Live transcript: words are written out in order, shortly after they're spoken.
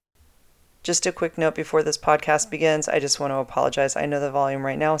Just a quick note before this podcast begins. I just want to apologize. I know the volume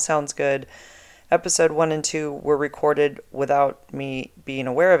right now sounds good. Episode 1 and 2 were recorded without me being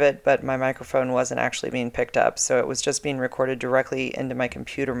aware of it, but my microphone wasn't actually being picked up, so it was just being recorded directly into my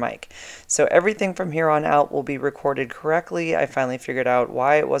computer mic. So everything from here on out will be recorded correctly. I finally figured out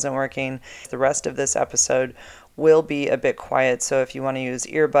why it wasn't working. The rest of this episode will be a bit quiet, so if you want to use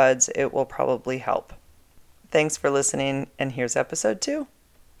earbuds, it will probably help. Thanks for listening, and here's episode 2.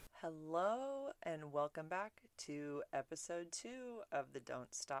 Hello, and welcome back to episode 2 of the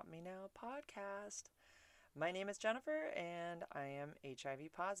Don't Stop Me Now podcast. My name is Jennifer, and I am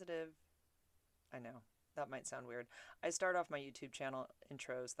HIV positive. I know, that might sound weird. I start off my YouTube channel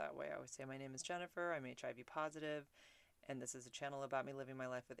intros that way. I always say, my name is Jennifer, I'm HIV positive, and this is a channel about me living my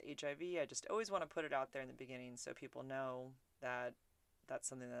life with HIV. I just always want to put it out there in the beginning so people know that that's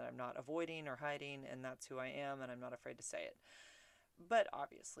something that I'm not avoiding or hiding, and that's who I am, and I'm not afraid to say it. But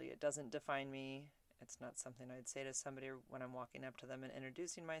obviously, it doesn't define me. It's not something I'd say to somebody when I'm walking up to them and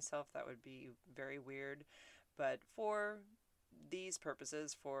introducing myself. That would be very weird. But for these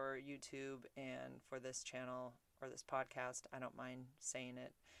purposes, for YouTube and for this channel or this podcast, I don't mind saying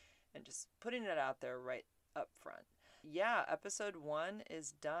it and just putting it out there right up front. Yeah, episode 1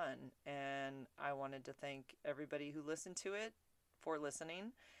 is done, and I wanted to thank everybody who listened to it for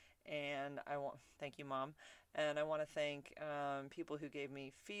listening. And thank you, Mom. And I want to thank people who gave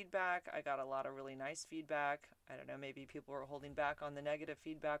me feedback. I got a lot of really nice feedback. I don't know, maybe people were holding back on the negative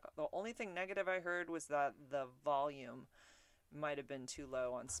feedback. The only thing negative I heard was that the volume might have been too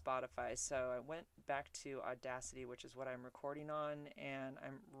low on Spotify. So I went back to Audacity, which is what I'm recording on, and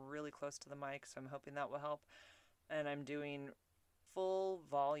I'm really close to the mic, so I'm hoping that will help. And I'm doing full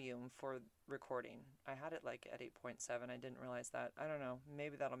volume for recording. I had it like at 8.7. I didn't realize that. I don't know.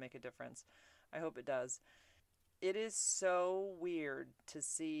 Maybe that'll make a difference. I hope it does. It is so weird to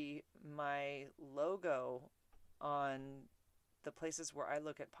see my logo on the places where I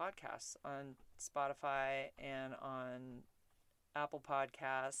look at podcasts, on Spotify and on Apple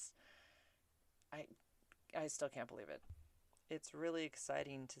Podcasts. I still can't believe it. It's really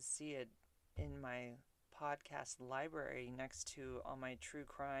exciting to see it in my podcast library next to all my true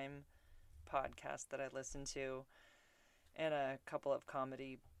crime podcasts that I listen to and a couple of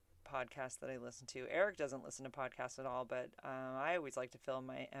comedy podcasts that I listen to. Eric doesn't listen to podcasts at all, but I always like to fill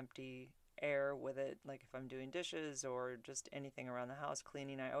my empty air with it. Like if I'm doing dishes or just anything around the house,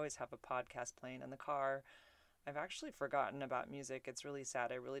 cleaning, I always have a podcast playing in the car. I've actually forgotten about music. It's really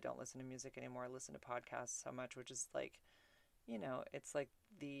sad. I really don't listen to music anymore. I listen to podcasts so much, which is like, it's like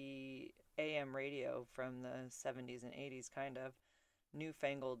the AM radio from the 70s and 80s, kind of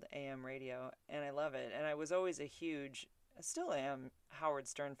newfangled AM radio, and I love it. And I was always I still am, Howard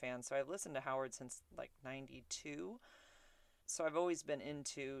Stern fan, so I've listened to Howard since like 92. So I've always been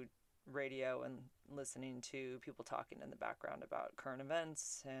into radio and listening to people talking in the background about current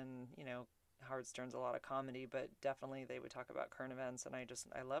events. And, Howard Stern's a lot of comedy, but definitely they would talk about current events, and I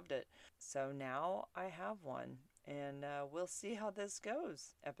loved it. So now I have one, and we'll see how this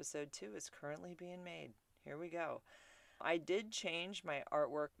goes. Episode 2 is currently being made. Here we go. I did change my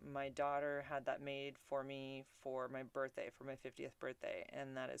artwork. My daughter had that made for me for my birthday, for my 50th birthday,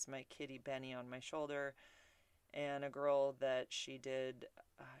 and that is my kitty Benny on my shoulder, and a girl that she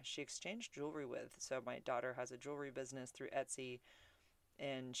exchanged jewelry with. So my daughter has a jewelry business through Etsy,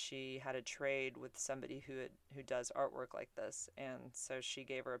 and she had a trade with somebody who does artwork like this, and so she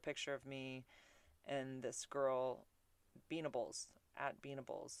gave her a picture of me and this girl, Beanables, at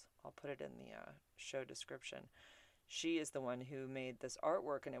Beanables. I'll put it in the show description. She is the one who made this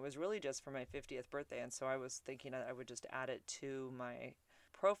artwork, and it was really just for my 50th birthday, and so I was thinking I would just add it to my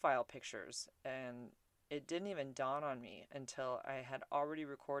profile pictures, and it didn't even dawn on me until I had already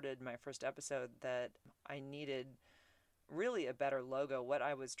recorded my first episode that I needed really a better logo. What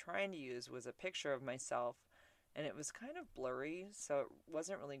I was trying to use was a picture of myself, and it was kind of blurry, so it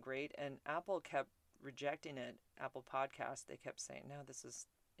wasn't really great, and Apple kept rejecting it. Apple Podcast, they kept saying, no,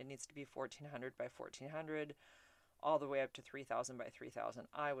 it needs to be 1400 by 1400, all the way up to 3000 by 3000.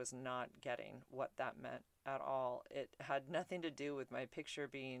 I was not getting what that meant at all. It had nothing to do with my picture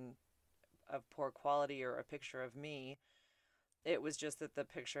being of poor quality or a picture of me. It was just that the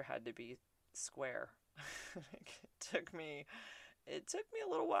picture had to be square. It took me a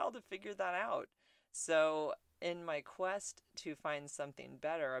little while to figure that out. So in my quest to find something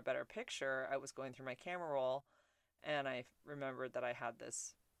better, a better picture, I was going through my camera roll, and I remembered that I had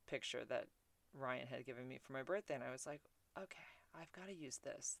this picture that Ryan had given me for my birthday, and I was like, okay, I've got to use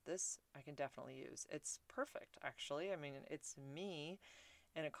this. This I can definitely use. It's perfect, actually. I mean, it's me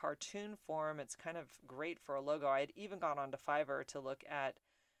in a cartoon form. It's kind of great for a logo. I had even gone onto Fiverr to look at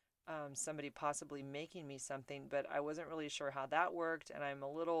somebody possibly making me something, but I wasn't really sure how that worked. And I'm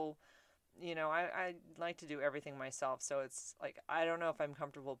a little, I like to do everything myself. So it's like, I don't know if I'm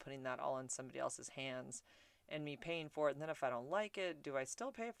comfortable putting that all in somebody else's hands and me paying for it. And then if I don't like it, do I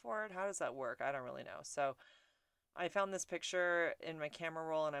still pay for it? How does that work? I don't really know. So I found this picture in my camera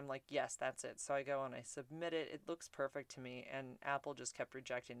roll and I'm like, yes, that's it. So I go and I submit it. It looks perfect to me. And Apple just kept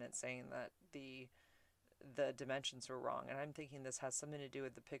rejecting it, saying that the dimensions were wrong. And I'm thinking this has something to do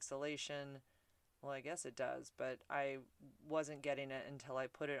with the pixelation. Well, I guess it does, but I wasn't getting it until I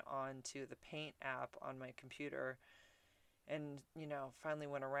put it onto the Paint app on my computer and, finally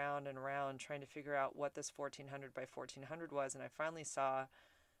went around and around trying to figure out what this 1400 by 1400 was. And I finally saw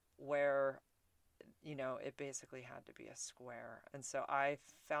where, it basically had to be a square. And so I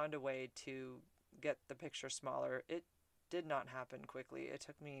found a way to get the picture smaller. It did not happen quickly. It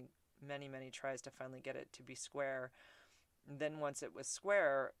took me many, many tries to finally get it to be square. Then once it was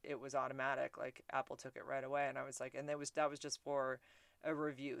square, it was automatic. Like Apple took it right away, and I was like, and that was just for a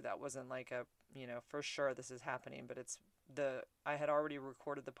review. That wasn't like a, for sure this is happening. But I had already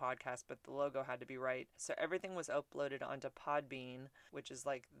recorded the podcast, but the logo had to be right. So everything was uploaded onto Podbean, which is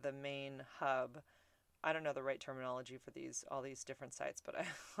like the main hub. I don't know the right terminology for all these different sites, but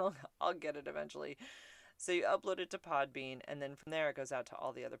I'll get it eventually. So you upload it to Podbean, and then from there it goes out to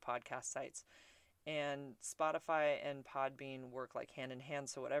all the other podcast sites. And Spotify and Podbean work like hand in hand.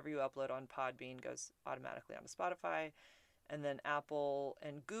 So whatever you upload on Podbean goes automatically onto Spotify. And then Apple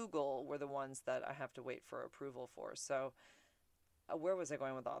and Google were the ones that I have to wait for approval for. So where was I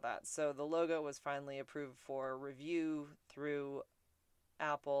going with all that? So the logo was finally approved for review through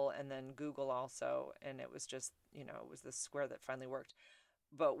Apple and then Google also. And it was just, it was the square that finally worked.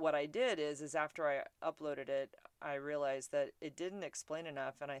 But what I did is after I uploaded it, I realized that it didn't explain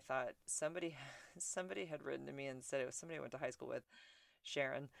enough, and I thought somebody had written to me and said, it was somebody I went to high school with,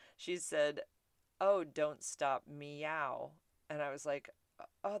 Sharon. She said, "Oh, don't stop meow," and I was like,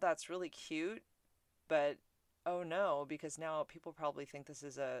 "Oh, that's really cute," but oh no, because now people probably think this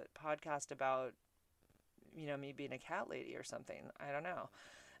is a podcast about, me being a cat lady or something. I don't know.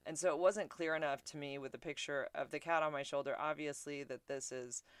 And so it wasn't clear enough to me with the picture of the cat on my shoulder, obviously, that this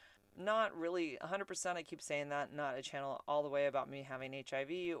is not really 100%. I keep saying that, not a channel all the way about me having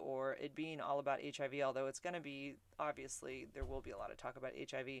HIV or it being all about HIV, although it's going to be, obviously, there will be a lot of talk about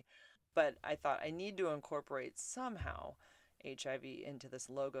HIV. But I thought I need to incorporate somehow HIV into this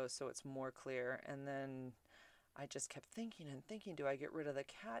logo so it's more clear. And then I just kept thinking and thinking, do I get rid of the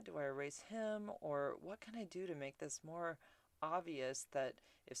cat? Do I erase him? Or what can I do to make this more obvious that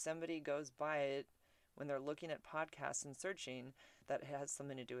if somebody goes by it when they're looking at podcasts and searching, that it has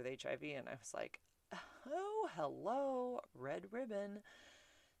something to do with HIV? And I was like, oh, hello, red ribbon.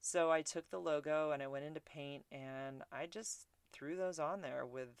 So I took the logo and I went into Paint and I just threw those on there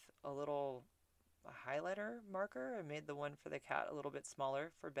with a little highlighter marker. I made the one for the cat a little bit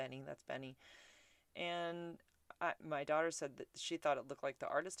smaller for Benny. That's Benny. And my daughter said that she thought it looked like the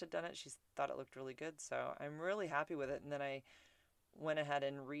artist had done it. She thought it looked really good. So I'm really happy with it. And then I went ahead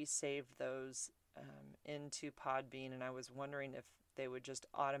and resaved those into Podbean. And I was wondering if they would just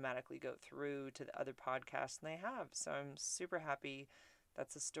automatically go through to the other podcasts. And they have. So I'm super happy.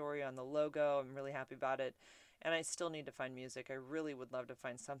 That's the story on the logo. I'm really happy about it. And I still need to find music. I really would love to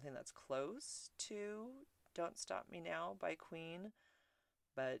find something that's close to Don't Stop Me Now by Queen.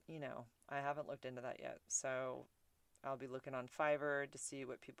 But, I haven't looked into that yet. So I'll be looking on Fiverr to see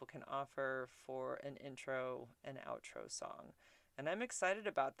what people can offer for an intro and outro song. And I'm excited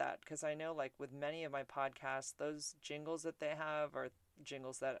about that because I know, like with many of my podcasts, those jingles that they have are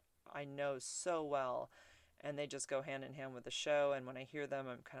jingles that I know so well. And they just go hand in hand with the show. And when I hear them,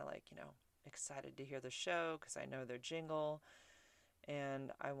 I'm kind of like, excited to hear the show because I know their jingle.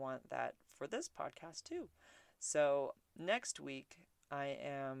 And I want that for this podcast too. So next week, I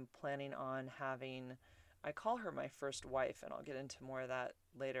am planning on having, I call her my first wife, and I'll get into more of that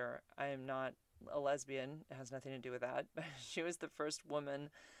later. I am not a lesbian. It has nothing to do with that. But she was the first woman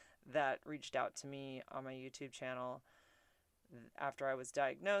that reached out to me on my YouTube channel after I was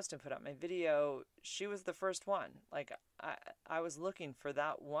diagnosed and put out my video. She was the first one. Like, I was looking for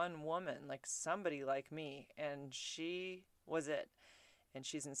that one woman, like somebody like me, and she was it. And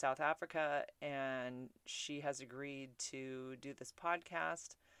she's in South Africa, and she has agreed to do this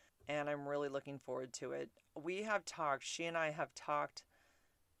podcast, and I'm really looking forward to it. She and I have talked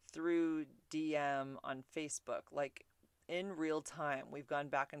through DM on Facebook, like in real time. We've gone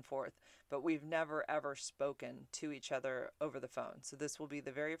back and forth, but we've never ever spoken to each other over the phone. So this will be the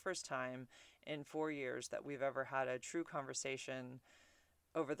very first time in 4 years that we've ever had a true conversation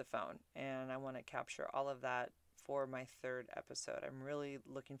over the phone, and I want to capture all of that for my third episode. I'm really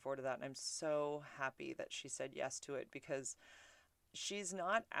looking forward to that. And I'm so happy that she said yes to it, because she's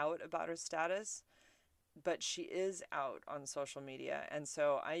not out about her status, but she is out on social media. And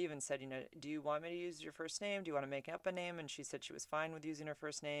so I even said, do you want me to use your first name? Do you want to make up a name? And she said she was fine with using her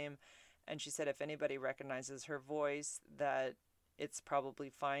first name. And she said if anybody recognizes her voice, that it's probably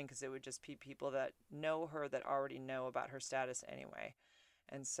fine, because it would just be people that know her that already know about her status anyway.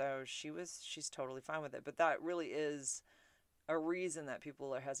 And so she's totally fine with it. But that really is a reason that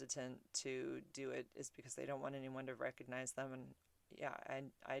people are hesitant to do it, is because they don't want anyone to recognize them. And yeah,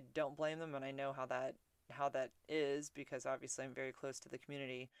 I don't blame them, and I know how that is, because obviously I'm very close to the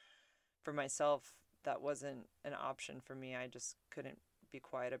community. For myself, that wasn't an option for me. I just couldn't be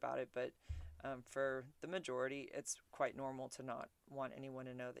quiet about it. But for the majority, it's quite normal to not want anyone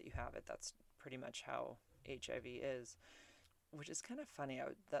to know that you have it. That's pretty much how HIV is, which is kind of funny.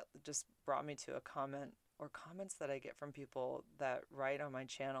 That just brought me to a comment, or comments that I get from people that write on my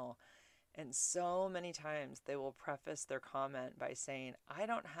channel. And so many times they will preface their comment by saying, I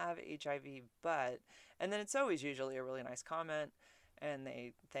don't have HIV, but, and then it's always usually a really nice comment. And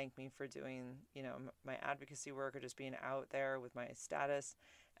they thank me for doing, my advocacy work, or just being out there with my status.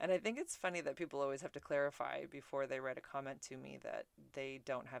 And I think it's funny that people always have to clarify before they write a comment to me that they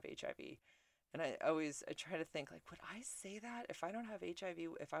don't have HIV. And I try to think, like, would I say that if I don't have HIV?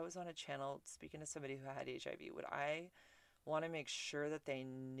 If I was on a channel speaking to somebody who had HIV, would I want to make sure that they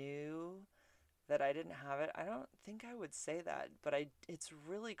knew that I didn't have it? I don't think I would say that, but it's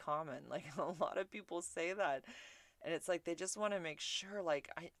really common. Like, a lot of people say that. And it's like they just want to make sure, like,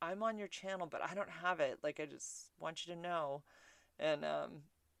 I'm on your channel, but I don't have it. Like, I just want you to know. And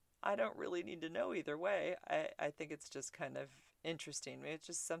I don't really need to know either way. I think it's just kind of interesting. It's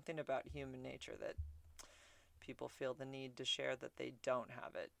just something about human nature that people feel the need to share that they don't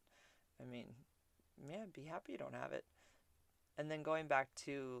have it. I mean, yeah, be happy you don't have it. And then going back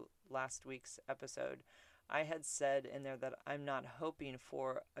to last week's episode, I had said in there that I'm not hoping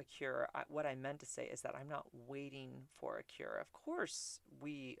for a cure. What I meant to say is that I'm not waiting for a cure. Of course,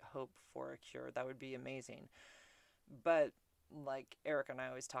 we hope for a cure. That would be amazing. But like Eric and I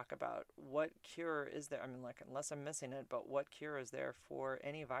always talk about, what cure is there? I mean, like, unless I'm missing it, but what cure is there for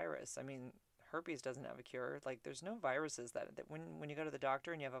any virus? I mean, herpes doesn't have a cure. Like, there's no viruses that when you go to the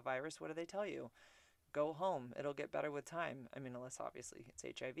doctor and you have a virus, what do they tell you? Go home. It'll get better with time. I mean, unless obviously it's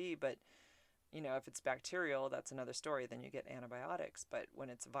HIV, but if it's bacterial, that's another story. Then you get antibiotics. But when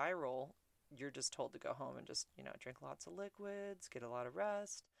it's viral, you're just told to go home and just, drink lots of liquids, get a lot of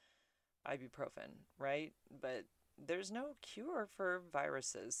rest, ibuprofen, right? But there's no cure for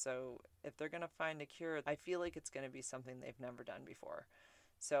viruses. So if they're going to find a cure, I feel like it's going to be something they've never done before.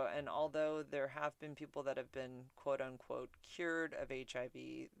 So, and although there have been people that have been quote unquote cured of HIV,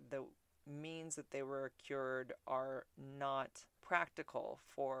 the means that they were cured are not practical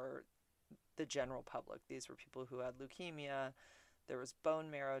for the general public. These were people who had leukemia. There was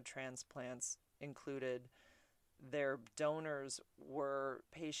bone marrow transplants included. Their donors were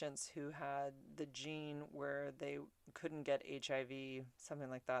patients who had the gene where they couldn't get HIV, something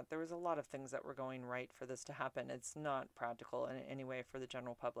like that. There was a lot of things that were going right for this to happen. It's not practical in any way for the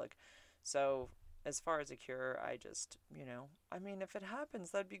general public. So as far as a cure, I just, I mean, if it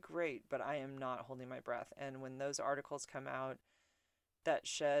happens, that'd be great, but I am not holding my breath. And when those articles come out that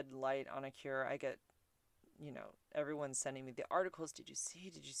shed light on a cure, I get, everyone's sending me the articles. Did you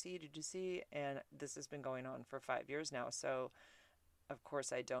see? And this has been going on for 5 years now. So of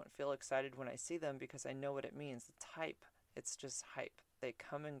course I don't feel excited when I see them, because I know what it means. It's hype. It's just hype. They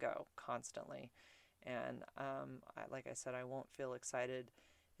come and go constantly. And like I said, I won't feel excited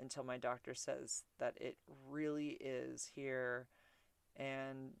until my doctor says that it really is here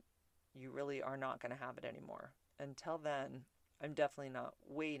and you really are not going to have it anymore. Until then, I'm definitely not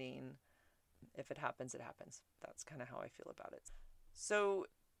waiting. If it happens, it happens. That's kind of how I feel about it. So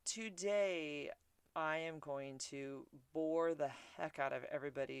today I am going to bore the heck out of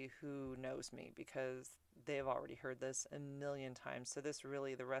everybody who knows me, because they've already heard this a million times. So this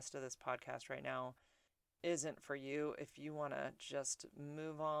really, the rest of this podcast right now isn't for you. If you want to just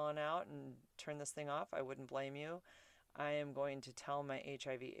move on out and turn this thing off, I wouldn't blame you. I am going to tell my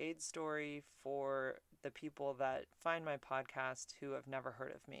HIV/AIDS story for the people that find my podcast who have never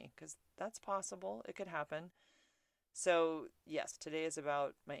heard of me, because that's possible. It could happen. So yes, today is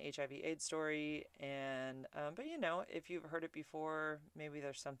about my HIV/AIDS story, and but if you've heard it before, maybe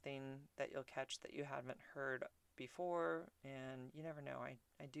there's something that you'll catch that you haven't heard before, and you never know.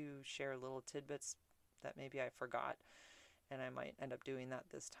 I do share little tidbits that maybe I forgot, and I might end up doing that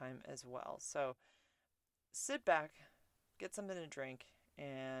this time as well. So sit back, get something to drink,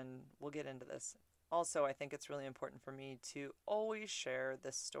 and we'll get into this. Also, I think it's really important for me to always share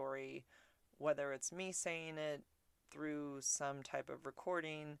this story, whether it's me saying it through some type of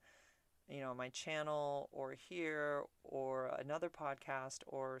recording, my channel or here or another podcast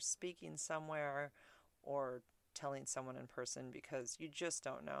or speaking somewhere or telling someone in person, because you just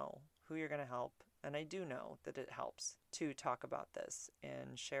don't know who you're going to help. And I do know that it helps to talk about this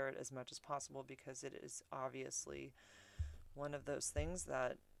and share it as much as possible, because it is obviously one of those things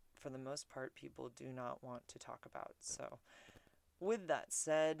that, for the most part, people do not want to talk about. So, with that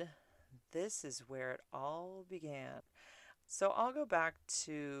said, this is where it all began. So, I'll go back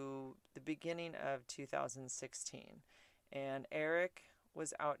to the beginning of 2016, and Eric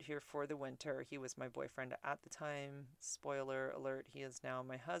was out here for the winter. He was my boyfriend at the time. Spoiler alert, he is now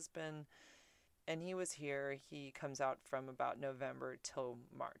my husband. And he was here. He comes out from about November till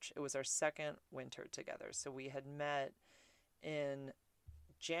March. It was our second winter together. So we had met in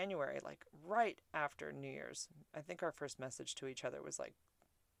January, like right after New Year's. I think our first message to each other was like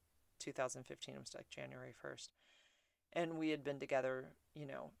 2015. It was like January 1st. And we had been together,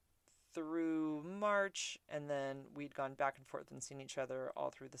 through March, and then we'd gone back and forth and seen each other all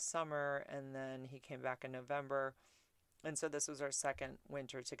through the summer, and then he came back in November. And so this was our second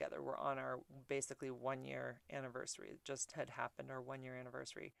winter together. We're on our basically 1 year anniversary. It just had happened, our 1 year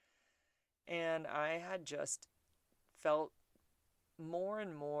anniversary. And I had just felt more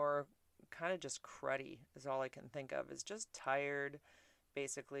and more kind of just cruddy, is all I can think of, is just tired,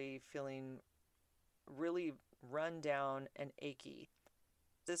 basically feeling really run down and achy.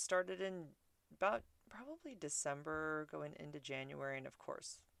 This started in about probably December going into January, and of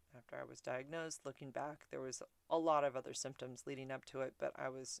course, after I was diagnosed, looking back, there was a lot of other symptoms leading up to it, but I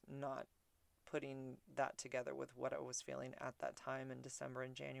was not putting that together with what I was feeling at that time in December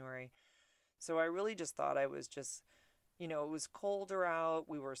and January. So I really just thought I was just, it was colder out.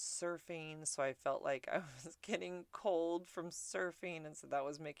 We were surfing, so I felt like I was getting cold from surfing, and so that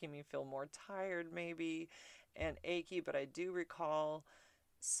was making me feel more tired maybe and achy. But I do recall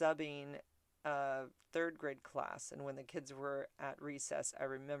subbing a third grade class, and when the kids were at recess, I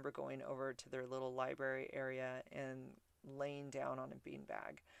remember going over to their little library area and laying down on a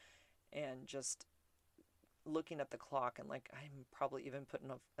beanbag and just looking at the clock, and like I'm probably even putting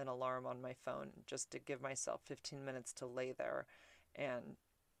an alarm on my phone just to give myself 15 minutes to lay there and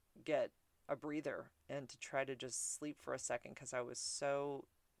get a breather and to try to just sleep for a second, because I was so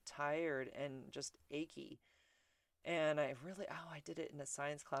tired and just achy. And I did it in a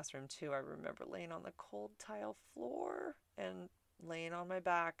science classroom too. I remember laying on the cold tile floor and laying on my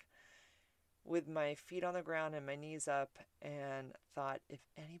back with my feet on the ground and my knees up, and thought, if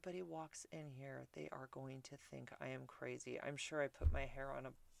anybody walks in here, they are going to think I am crazy. I'm sure I put my hair on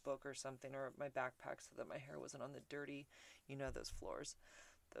a book or something, or my backpack, so that my hair wasn't on the dirty, those floors,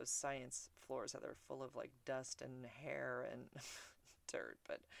 those science floors that are full of like dust and hair and dirt.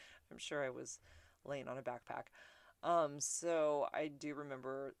 But I'm sure I was laying on a backpack. So I do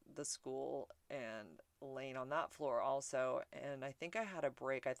remember the school and laying on that floor also, and I think I had a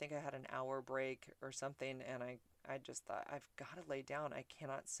break. I think I had an hour break or something, and I just thought, I've got to lay down. I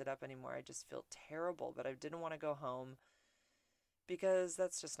cannot sit up anymore. I just feel terrible, but I didn't want to go home, because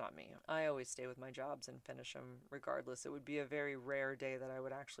that's just not me. I always stay with my jobs and finish them regardless. It would be a very rare day that I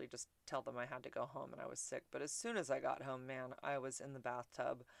would actually just tell them I had to go home and I was sick. But as soon as I got home, man, I was in the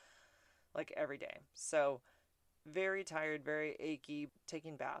bathtub like every day. So very tired, very achy,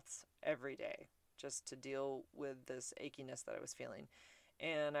 taking baths every day just to deal with this achiness that I was feeling.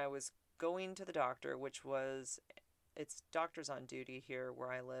 And I was going to the doctor, it's doctors on duty here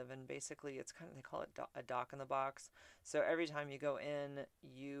where I live, and basically it's kind of, they call it a doc in the box. So every time you go in,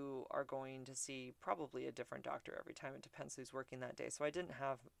 you are going to see probably a different doctor every time. It depends who's working that day. So I didn't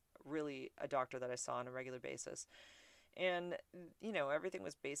have really a doctor that I saw on a regular basis. And, everything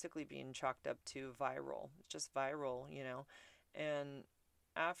was basically being chalked up to viral, just viral, And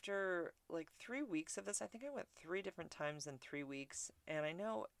after like 3 weeks of this, I think I went 3 different times in 3 weeks. And I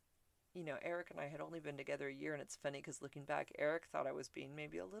know, Eric and I had only been together a year, and it's funny because looking back, Eric thought I was being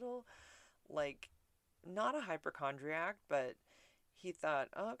maybe a little, like, not a hypochondriac, but he thought,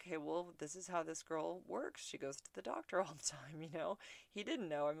 oh, okay, well, this is how this girl works. She goes to the doctor all the time. He didn't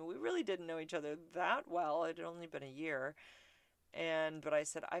know. I mean, we really didn't know each other that well. It had only been a year. But I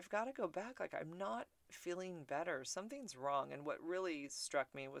said, I've got to go back. Like, I'm not feeling better. Something's wrong. And what really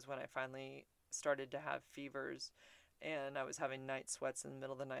struck me was when I finally started to have fevers and I was having night sweats in the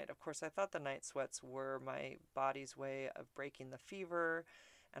middle of the night. Of course, I thought the night sweats were my body's way of breaking the fever.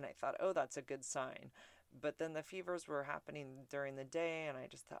 And I thought, oh, that's a good sign. But then the fevers were happening during the day, and I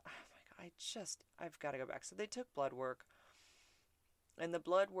just thought, oh my God, I've got to go back. So they took blood work, And the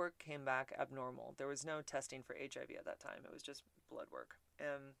blood work came back abnormal. There was no testing for HIV at that time. It was just blood work.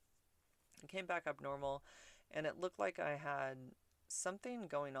 And it came back abnormal, and it looked like I had something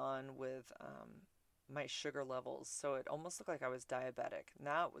going on with my sugar levels. So it almost looked like I was diabetic. And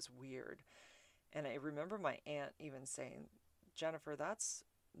that was weird. And I remember my aunt even saying, Jennifer, that's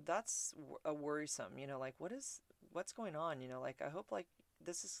a worrisome, like what's going on, like I hope like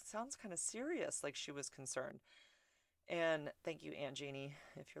sounds kind of serious, like she was concerned. And thank you, Aunt Jeannie,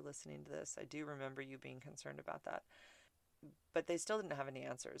 if you're listening to this. I do remember you being concerned about that. But they still didn't have any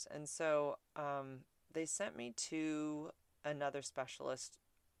answers. And so they sent me to another specialist.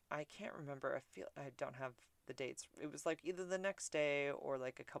 I can't remember. I don't have the dates. It was like either the next day or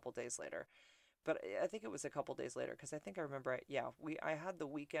like a couple days later. But I think it was a couple days later because I think I remember. I had the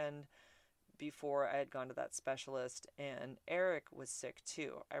weekend before I had gone to that specialist, and Eric was sick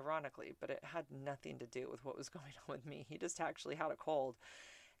too, ironically, but it had nothing to do with what was going on with me. He just actually had a cold.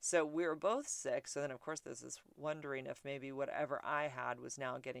 So we were both sick. So then, of course, this is wondering if maybe whatever I had was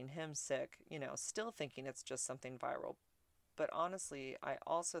now getting him sick, still thinking it's just something viral. But honestly, I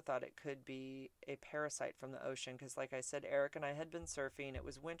also thought it could be a parasite from the ocean because, like I said, Eric and I had been surfing. It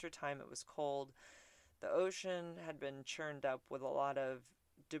was wintertime, it was cold. The ocean had been churned up with a lot of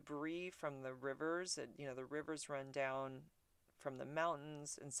debris from the rivers. The rivers run down from the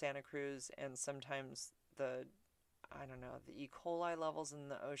mountains in Santa Cruz, and sometimes I don't know, the E. coli levels in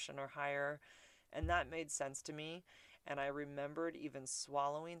the ocean are higher. And that made sense to me. And I remembered even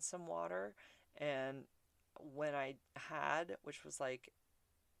swallowing some water. And when I had, which was like,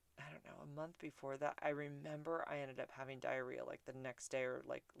 I don't know, a month before that, I remember I ended up having diarrhea like the next day or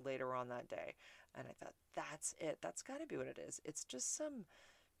like later on that day. And I thought, that's it. That's got to be what it is. It's just some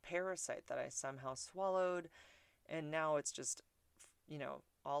parasite that I somehow swallowed. And now it's just,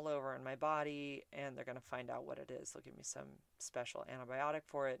 all over in my body, and they're going to find out what it is. They'll give me some special antibiotic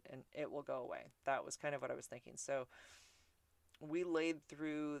for it, and it will go away. That was kind of what I was thinking. So we laid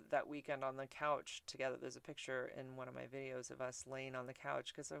through that weekend on the couch together. There's a picture in one of my videos of us laying on the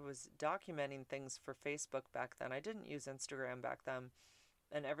couch because I was documenting things for Facebook back then. I didn't use Instagram back then,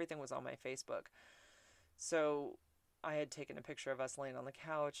 and everything was on my Facebook. So I had taken a picture of us laying on the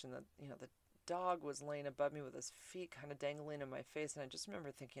couch, and the dog was laying above me with his feet kind of dangling in my face, and I just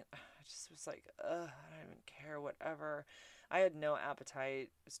remember thinking, I just was like, I don't even care, whatever. I had no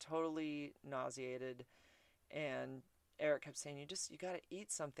appetite, was totally nauseated, and Eric kept saying, you got to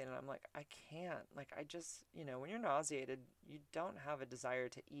eat something, and I'm like, I can't. Like, I just, when you're nauseated, you don't have a desire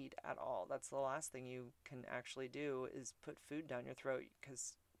to eat at all. That's the last thing you can actually do is put food down your throat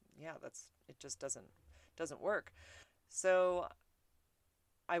because, it just doesn't work. So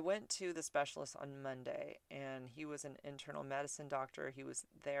I went to the specialist on Monday, and he was an internal medicine doctor. He was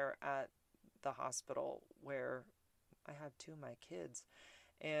there at the hospital where I had two of my kids,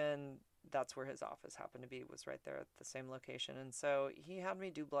 and that's where his office happened to be, was right there at the same location. And so he had me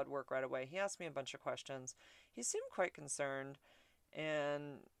do blood work right away. He asked me a bunch of questions. He seemed quite concerned,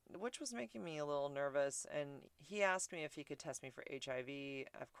 and which was making me a little nervous. And he asked me if he could test me for HIV.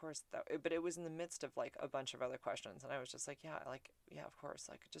 Of course, but it was in the midst of like a bunch of other questions, and I was just like, yeah, of course,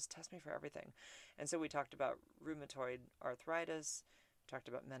 like just test me for everything. And so we talked about rheumatoid arthritis, talked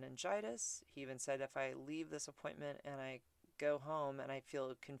about meningitis. He even said if I leave this appointment and I go home and I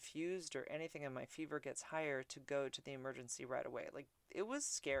feel confused or anything and my fever gets higher, to go to the emergency right away. Like, it was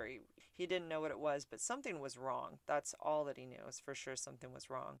scary. He didn't know what it was, but something was wrong. That's all that he knew, is for sure something was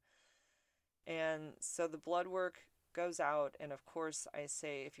wrong. And so the blood work goes out, and of course I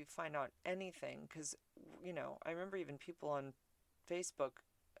say, if you find out anything, because, I remember even people on Facebook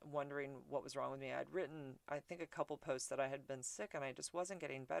wondering what was wrong with me. I'd written, I think, a couple posts that I had been sick and I just wasn't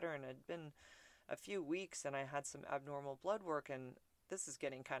getting better, and it had been a few weeks and I had some abnormal blood work, and this is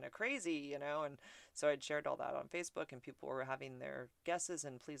getting kind of crazy, and so I'd shared all that on Facebook, and people were having their guesses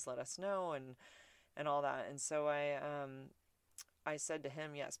and please let us know and all that. And so I said to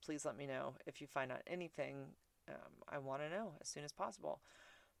him, yes, please let me know if you find out anything. I want to know as soon as possible.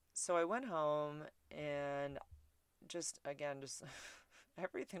 So I went home, and just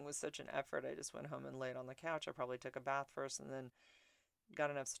everything was such an effort. I just went home and laid on the couch. I probably took a bath first, and then got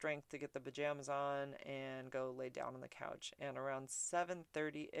enough strength to get the pajamas on and go lay down on the couch. And around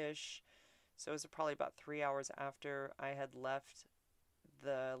 7:30-ish, so it was probably about 3 hours after I had left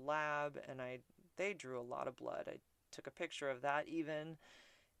the lab, and they drew a lot of blood. I took a picture of that even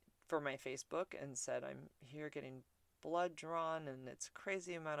for my Facebook and said, I'm here getting blood drawn, and it's a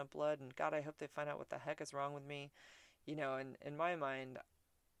crazy amount of blood, and God, I hope they find out what the heck is wrong with me. And in my mind,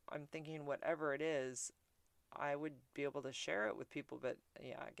 I'm thinking whatever it is, I would be able to share it with people. But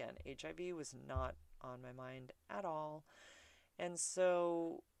yeah, again, HIV was not on my mind at all. And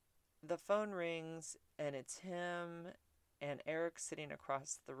so the phone rings and it's him and Eric sitting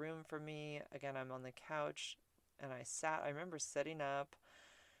across the room from me. Again, I'm on the couch and I remember sitting up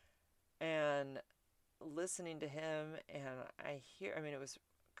and listening to him, and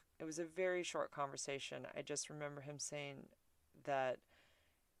it was a very short conversation. I just remember him saying that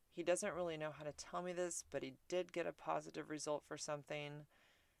he doesn't really know how to tell me this, but he did get a positive result for something.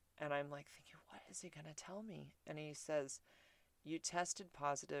 And I'm like thinking, what is he going to tell me? And he says, you tested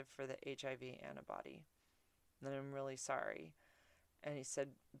positive for the HIV antibody. And I'm really sorry. And he said,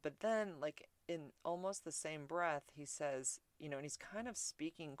 but then, like, in almost the same breath, he says, and he's kind of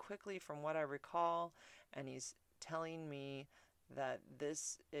speaking quickly from what I recall, and he's telling me that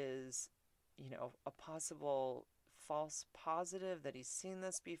this is, a possible false positive, that he's seen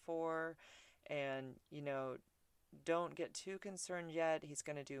this before, and, don't get too concerned yet. He's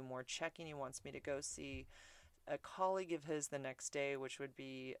going to do more checking. He wants me to go see a colleague of his the next day, which would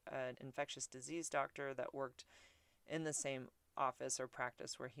be an infectious disease doctor that worked in the same office or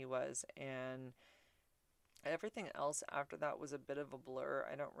practice where he was. And everything else after that was a bit of a blur.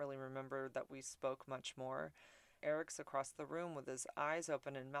 I don't really remember that we spoke much more. Eric's across the room with his eyes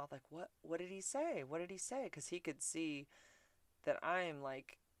open and mouth like, what did he say? What did he say? Because he could see that I'm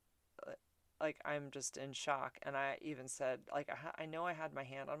like I'm just in shock. And I even said, like, I know I had my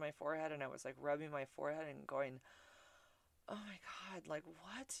hand on my forehead and I was like rubbing my forehead and going, oh my God, like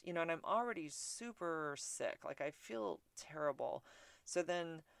what? And I'm already super sick. Like I feel terrible. So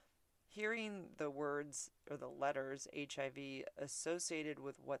then hearing the words or the letters HIV associated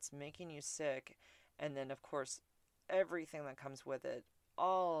with what's making you sick, and then of course everything that comes with it,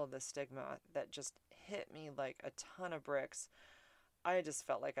 all the stigma that just hit me like a ton of bricks. I just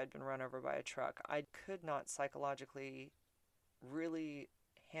felt like I'd been run over by a truck. I could not psychologically really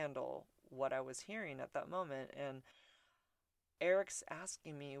handle what I was hearing at that moment. And Eric's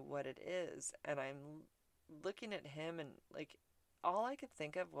asking me what it is, and I'm looking at him, and like all I could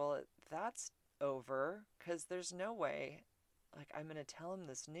think of, well, that's over, because there's no way like I'm going to tell him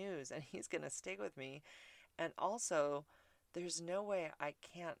this news and he's going to stay with me. And also, there's no way I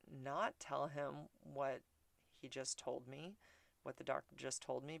can't not tell him what he just told me, what the doctor just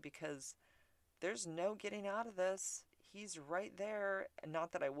told me, because there's no getting out of this. He's right there.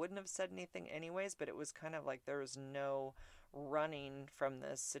 Not that I wouldn't have said anything anyways, but it was kind of like there was no running from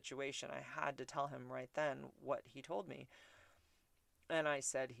this situation. I had to tell him right then what he told me. And he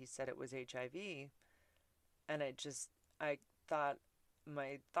said it was HIV. And I thought,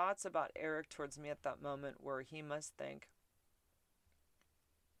 my thoughts about Eric towards me at that moment were, he must think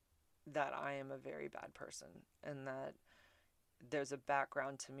that I am a very bad person and that there's a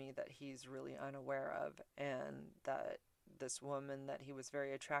background to me that he's really unaware of, and that this woman that he was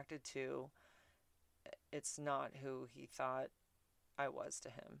very attracted to, it's not who he thought I was to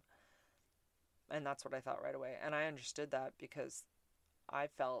him. And that's what I thought right away. And I understood that because I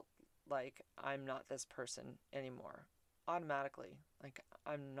felt like I'm not this person anymore. Automatically. Like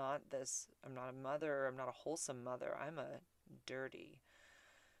I'm not a mother, I'm not a wholesome mother. I'm a dirty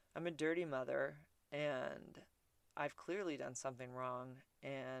mother, and I've clearly done something wrong,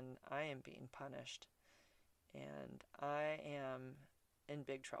 and I am being punished, and I am in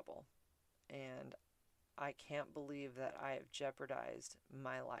big trouble, and I can't believe that I have jeopardized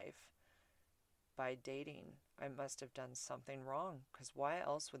my life by dating. I must have done something wrong, because why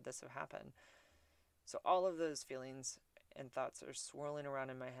else would this have happened? So all of those feelings and thoughts are swirling around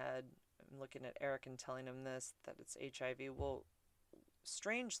in my head. I'm looking at Eric and telling him this, that it's HIV. Well,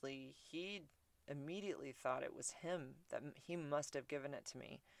 strangely, he immediately thought it was him, that he must have given it to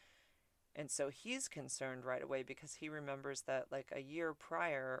me. And so he's concerned right away because he remembers that like a year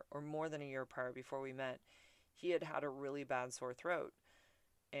prior, or more than a year prior before we met, he had a really bad sore throat.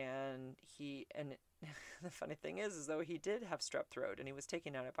 And the funny thing is though he did have strep throat and he was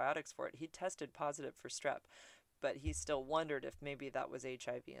taking antibiotics for it. He tested positive for strep, but he still wondered if maybe that was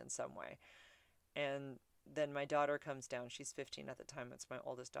HIV in some way. And then my daughter comes down. She's 15 at the time. It's my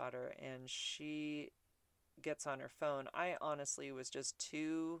oldest daughter. And she gets on her phone. I honestly was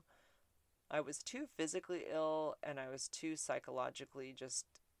too physically ill, and I was too psychologically just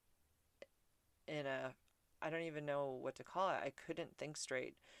I don't even know what to call it. I couldn't think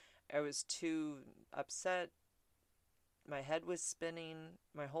straight. I was too upset. My head was spinning.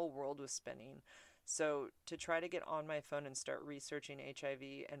 My whole world was spinning. So to try to get on my phone and start researching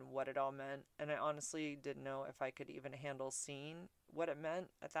HIV and what it all meant, and I honestly didn't know if I could even handle seeing what it meant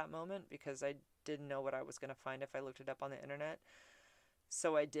at that moment, because I didn't know what I was going to find if I looked it up on the internet.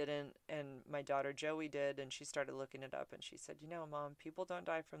 So I didn't, and my daughter Joey did, and she started looking it up, and she said, Mom, people don't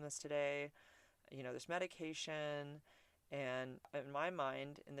die from this today. There's medication. And in my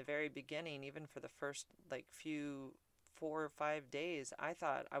mind, in the very beginning, even for the first few 4 or 5 days, I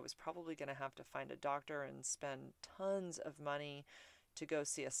thought I was probably going to have to find a doctor and spend tons of money to go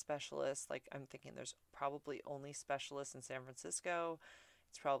see a specialist. Like, I'm thinking there's probably only specialists in San Francisco.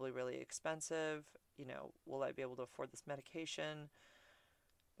 It's probably really expensive. Will I be able to afford this medication?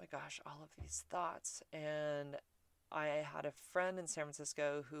 My gosh, all of these thoughts. And I had a friend in San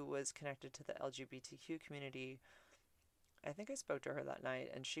Francisco who was connected to the LGBTQ community. I think I spoke to her that night,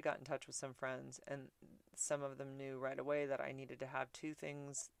 and she got in touch with some friends, and some of them knew right away that I needed to have two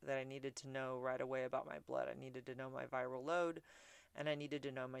things that I needed to know right away about my blood. I needed to know my viral load, and I needed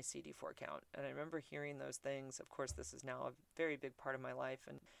to know my CD4 count. And I remember hearing those things. Of course, this is now a very big part of my life,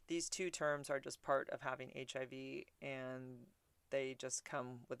 and these two terms are just part of having HIV, and they just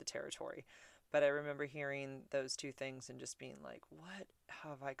come with the territory. But I remember hearing those two things and just being like, what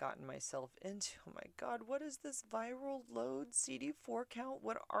have I gotten myself into? Oh my God, what is this viral load, CD4 count?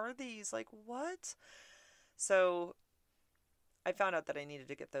 What are these? Like, what? So I found out that I needed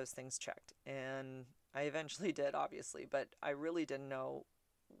to get those things checked. And I eventually did, obviously, but I really didn't know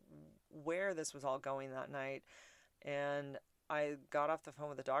where this was all going that night. And I got off the phone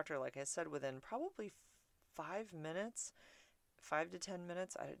with the doctor, like I said, within probably 5 minutes. 5 to 10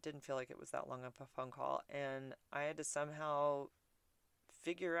 minutes. I didn't feel like it was that long of a phone call. And I had to somehow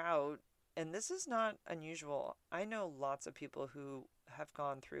figure out, and this is not unusual. I know lots of people who have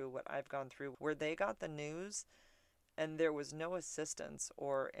gone through what I've gone through, where they got the news and there was no assistance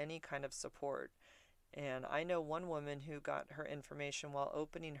or any kind of support. And I know one woman who got her information while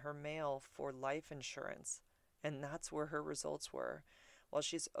opening her mail for life insurance. And that's where her results were. While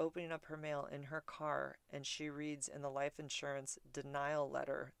she's opening up her mail in her car, and she reads in the life insurance denial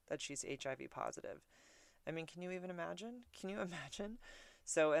letter that she's HIV positive. I mean, can you even imagine? Can you imagine?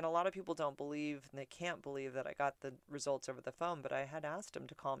 So, and a lot of people don't believe, and they can't believe that I got the results over the phone, but I had asked him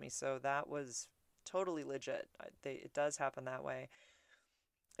to call me, so that was totally legit. It does happen that way.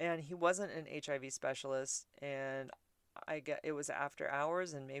 And he wasn't an HIV specialist, and I get it was after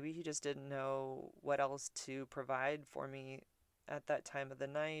hours, and maybe he just didn't know what else to provide for me at that time of the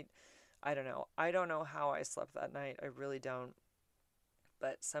night. I don't know. I don't know how I slept that night. I really don't.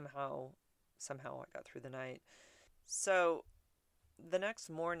 But somehow I got through the night. So the next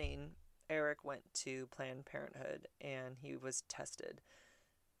morning, Eric went to Planned Parenthood and he was tested.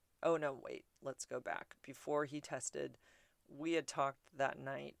 Oh no, wait. Let's go back. Before he tested, we had talked that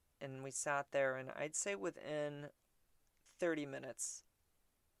night and we sat there, and I'd say within 30 minutes,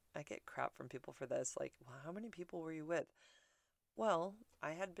 I get crap from people for this. Like, well, how many people were you with? Well,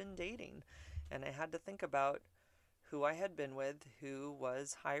 I had been dating, and I had to think about who I had been with who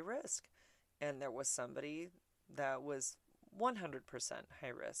was high risk. And there was somebody that was 100% high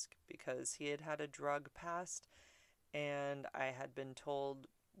risk because he had had a drug past, and I had been told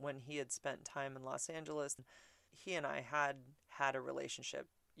when he had spent time in Los Angeles, he and I had a relationship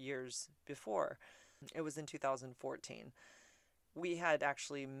years before. It was in 2014. We had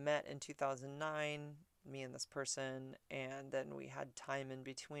actually met in 2009, me and this person, and then we had time in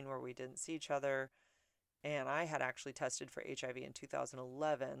between where we didn't see each other. And I had actually tested for HIV in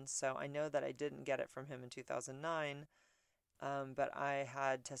 2011, so I know that I didn't get it from him in 2009, but I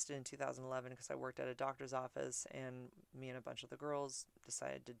had tested in 2011 because I worked at a doctor's office, and me and a bunch of the girls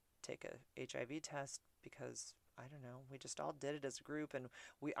decided to take a HIV test because, I don't know, we just all did it as a group. And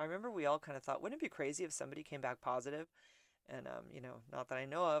I remember we all kind of thought, wouldn't it be crazy if somebody came back positive? And, not that I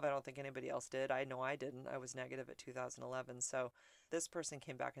know of, I don't think anybody else did. I know I didn't. I was negative at 2011. So this person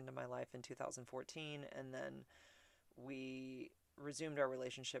came back into my life in 2014, and then we resumed our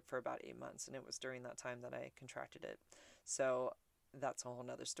relationship for about 8 months. And it was during that time that I contracted it. So that's a whole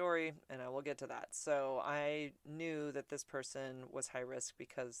nother story, and I will get to that. So I knew that this person was high risk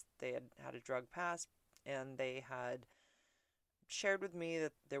because they had had a drug past, and they had shared with me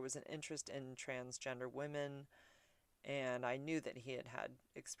that there was an interest in transgender women. And I knew that he had had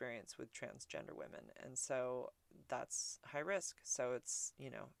experience with transgender women. And so that's high risk. So it's,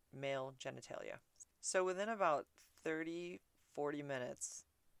 male genitalia. So within about 30, 40 minutes,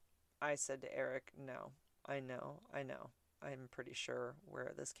 I said to Eric, no, I know. I'm pretty sure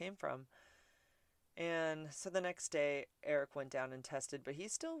where this came from. And so the next day, Eric went down and tested, but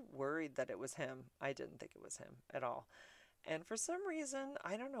he's still worried that it was him. I didn't think it was him at all. And for some reason,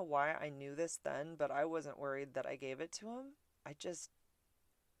 I don't know why I knew this then, but I wasn't worried that I gave it to him. I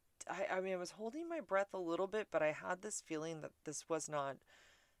was holding my breath a little bit, but I had this feeling that this was not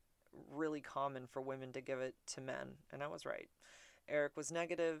really common for women to give it to men. And I was right. Eric was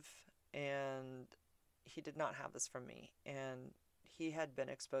negative, and he did not have this from me. And he had been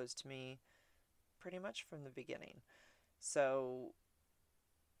exposed to me pretty much from the beginning. So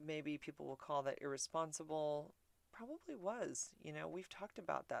maybe people will call that irresponsible. Probably was. We've talked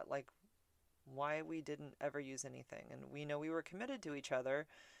about that, like why we didn't ever use anything. And we know we were committed to each other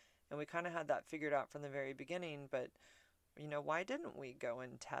and we kind of had that figured out from the very beginning. But, why didn't we go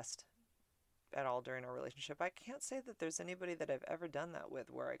and test at all during our relationship? I can't say that there's anybody that I've ever done that with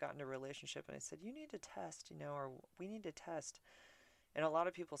where I got into a relationship and I said, you need to test, or we need to test. And a lot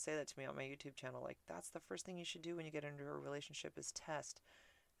of people say that to me on my YouTube channel, like, that's the first thing you should do when you get into a relationship is test.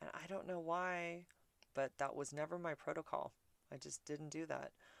 And I don't know why, but that was never my protocol. I just didn't do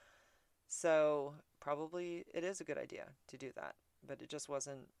that. So probably it is a good idea to do that, but it just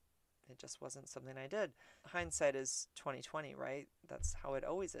wasn't something I did. Hindsight is 2020, right? That's how it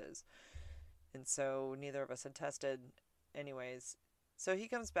always is. And so neither of us had tested anyways. So he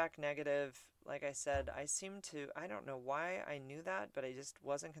comes back negative. Like I said, I don't know why I knew that, but I just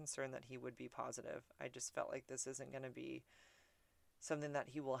wasn't concerned that he would be positive. I just felt like this isn't going to be something that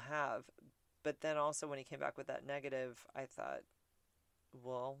he will have. But then also when he came back with that negative, I thought,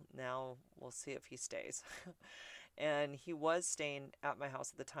 well, now we'll see if he stays. And he was staying at my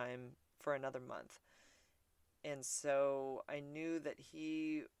house at the time for another month. And so I knew that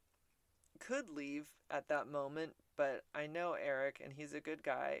he could leave at that moment, but I know Eric and he's a good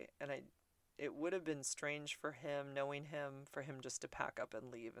guy, and it would have been strange for him, knowing him, for him just to pack up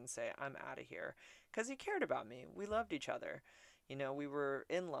and leave and say, I'm out of here. Because he cared about me. We loved each other. We were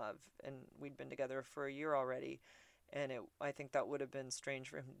in love, and we'd been together for a year already. And I think that would have been strange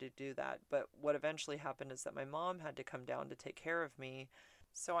for him to do that. But what eventually happened is that my mom had to come down to take care of me.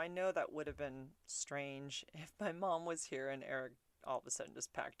 So I know that would have been strange if my mom was here and Eric all of a sudden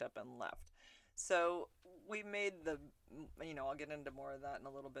just packed up and left. So we made I'll get into more of that in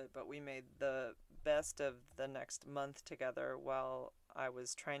a little bit, but we made the best of the next month together while I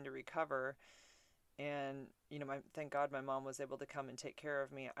was trying to recover. And, thank God my mom was able to come and take care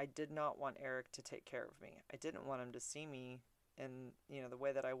of me. I did not want Eric to take care of me. I didn't want him to see me in, the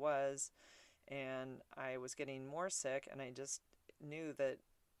way that I was. And I was getting more sick, and I just knew that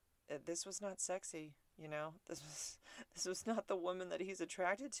this was not sexy. This was not the woman that he's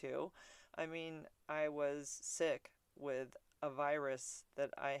attracted to. I mean, I was sick with a virus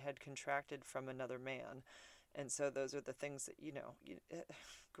that I had contracted from another man. And so those are the things that,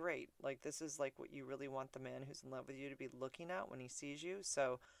 great. Like, this is like what you really want the man who's in love with you to be looking at when he sees you.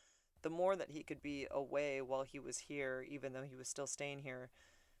 So the more that he could be away while he was here, even though he was still staying here,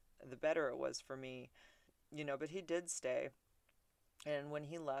 the better it was for me. But he did stay. And when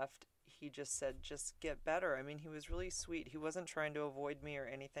he left, he just said, just get better. I mean, he was really sweet. He wasn't trying to avoid me or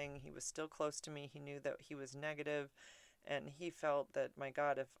anything. He was still close to me. He knew that he was negative, and he felt that, my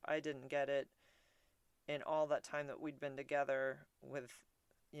God, if I didn't get it in all that time that we'd been together with,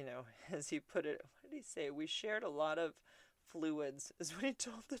 as he put it, what did he say? We shared a lot of fluids, is what he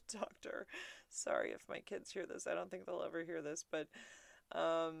told the doctor. Sorry if my kids hear this. I don't think they'll ever hear this, but,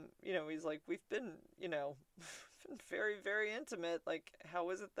 he's like, we've been, very, very intimate. Like, how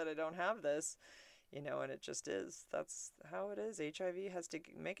is it that I don't have this? And it just is. That's how it is. HIV has to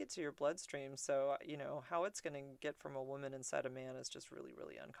make it to your bloodstream. So, how it's going to get from a woman inside a man is just really,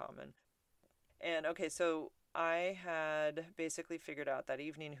 really uncommon. And okay, so I had basically figured out that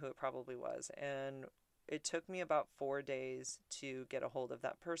evening who it probably was. And it took me about 4 days to get a hold of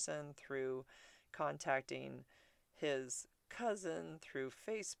that person through contacting his cousin through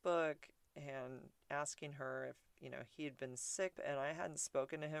Facebook and asking her if, he had been sick. And I hadn't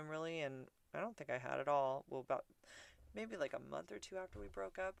spoken to him really, and I don't think I had at all. Well, about maybe like a month or two after we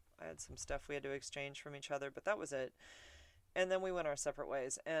broke up, I had some stuff we had to exchange from each other, but that was it. And then we went our separate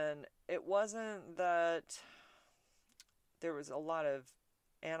ways. And it wasn't that there was a lot of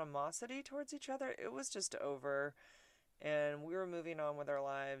animosity towards each other. It was just over, and we were moving on with our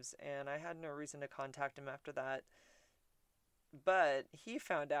lives, and I had no reason to contact him after that. But he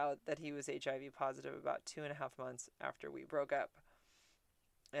found out that he was HIV positive about 2.5 months after we broke up.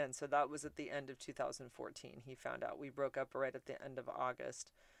 And so that was at the end of 2014. He found out. We broke up right at the end of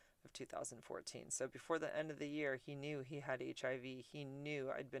August of 2014. So before the end of the year, he knew he had HIV. He knew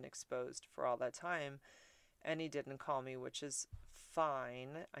I'd been exposed for all that time. And he didn't call me, which is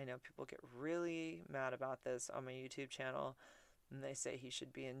fine. I know people get really mad about this on my YouTube channel. And they say he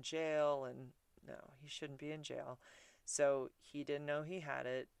should be in jail. And no, he shouldn't be in jail. So he didn't know he had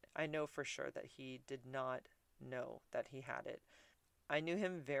it. I know for sure that he did not know that he had it. I knew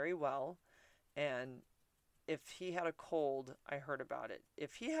him very well, and if he had a cold, I heard about it.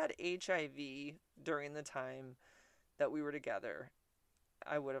 If he had HIV during the time that we were together,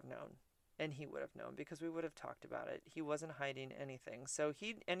 I would have known, and he would have known because we would have talked about it. He wasn't hiding anything. So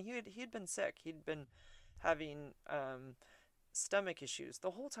he'd been sick. He'd been having stomach issues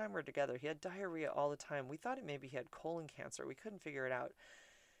the whole time we're together. He had diarrhea all the time. We thought maybe he had colon cancer. We couldn't figure it out.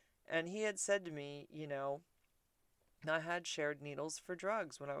 And he had said to me, I had shared needles for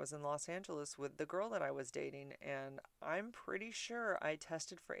drugs when I was in Los Angeles with the girl that I was dating, and I'm pretty sure I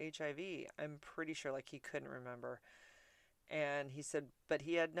tested for HIV. I'm pretty sure, like, he couldn't remember. And he said, but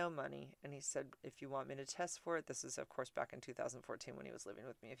he had no money. And he said, if you want me to test for it, this is, of course, back in 2014 when he was living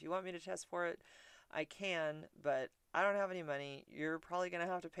with me. If you want me to test for it, I can, but I don't have any money. You're probably going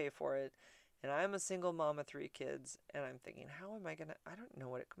to have to pay for it. And I'm a single mom of 3 kids. And I'm thinking, how am I going to, I don't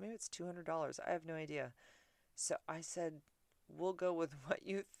know maybe it's $200. I have no idea. So I said, we'll go with what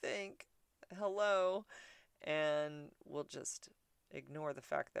you think. Hello. And we'll just ignore the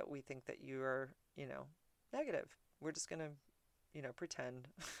fact that we think that you are, negative. We're just going to, pretend,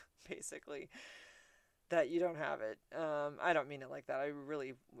 basically, that you don't have it. I don't mean it like that. I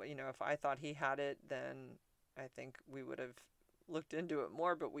really, if I thought he had it, then I think we would have looked into it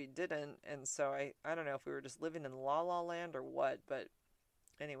more, but we didn't. And so I don't know if we were just living in la la land or what, but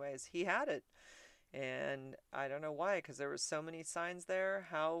anyways, he had it. And I don't know why, because there were so many signs there,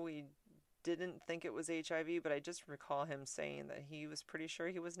 how we didn't think it was HIV, but I just recall him saying that he was pretty sure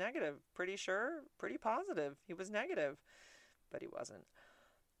he was negative. Pretty sure, pretty positive he was negative, but he wasn't.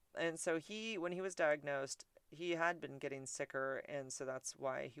 And so when he was diagnosed, he had been getting sicker, and so that's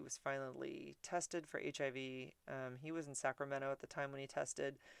why he was finally tested for HIV. He was in Sacramento at the time when he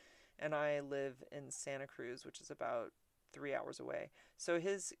tested, and I live in Santa Cruz, which is about 3 hours away. So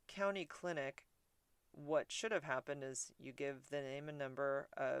his county clinic, what should have happened is you give the name and number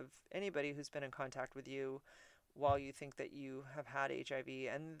of anybody who's been in contact with you while you think that you have had HIV,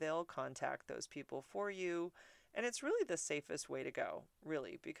 and they'll contact those people for you. And it's really the safest way to go,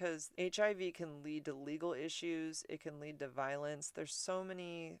 really, because HIV can lead to legal issues. It can lead to violence. There's so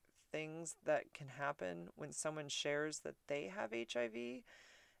many things that can happen when someone shares that they have HIV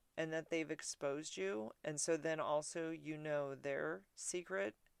and that they've exposed you. And so then also, their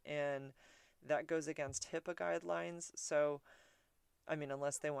secret, and that goes against HIPAA guidelines. So,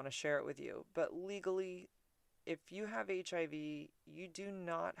 unless they want to share it with you. But legally, if you have HIV, you do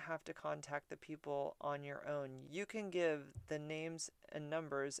not have to contact the people on your own. You can give the names and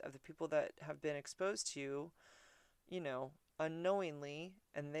numbers of the people that have been exposed to you, unknowingly,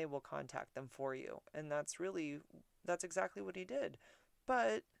 and they will contact them for you. And that's exactly what he did.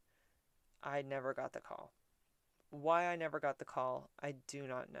 But I never got the call. Why I never got the call, I do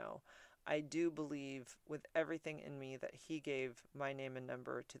not know. I do believe with everything in me that he gave my name and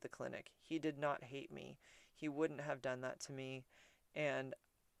number to the clinic. He did not hate me. He wouldn't have done that to me. And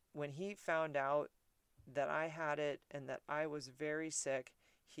when he found out that I had it and that I was very sick,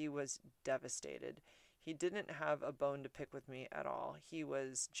 he was devastated. He didn't have a bone to pick with me at all. He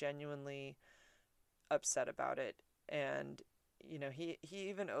was genuinely upset about it. And, he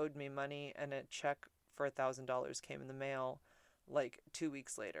even owed me money, and a check for $1,000 came in the mail like 2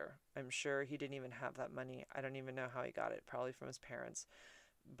 weeks later. I'm sure he didn't even have that money. I don't even know how he got it, probably from his parents.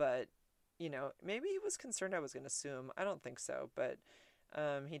 But, maybe he was concerned I was going to sue him. I don't think so, but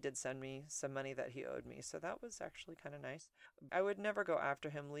he did send me some money that he owed me. So that was actually kind of nice. I would never go after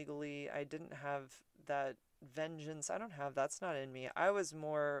him legally. I didn't have that vengeance. That's not in me. I was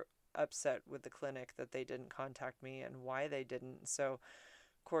more upset with the clinic that they didn't contact me and why they didn't. So,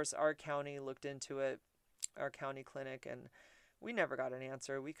 of course, our county looked into it, our county clinic, and we never got an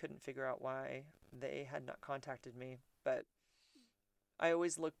answer. We couldn't figure out why they had not contacted me. But I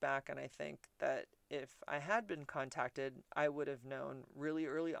always look back and I think that if I had been contacted, I would have known really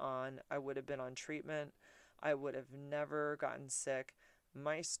early on. I would have been on treatment. I would have never gotten sick.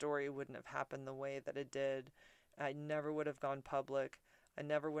 My story wouldn't have happened the way that it did. I never would have gone public. I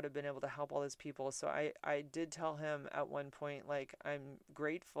never would have been able to help all those people. So I did tell him at one point, like, I'm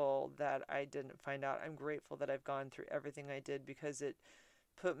grateful that I didn't find out. I'm grateful that I've gone through everything I did, because it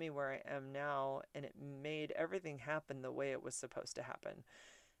put me where I am now, and it made everything happen the way it was supposed to happen.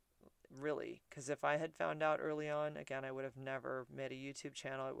 Really, because if I had found out early on, again, I would have never made a YouTube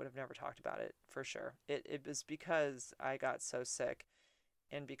channel. I would have never talked about it, for sure. It was because I got so sick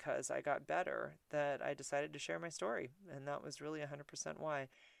and because I got better that I decided to share my story. And that was really 100% why.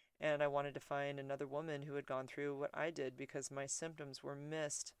 And I wanted to find another woman who had gone through what I did, because my symptoms were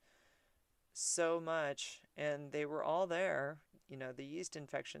missed so much, and they were all there. The yeast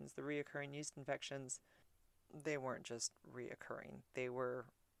infections, the reoccurring yeast infections, they weren't just reoccurring. They were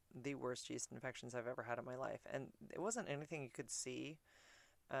the worst yeast infections I've ever had in my life. And it wasn't anything you could see.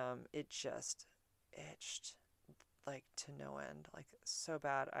 It just itched like to no end, like so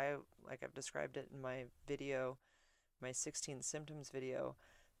bad. I've described it in my video, my 16 symptoms video,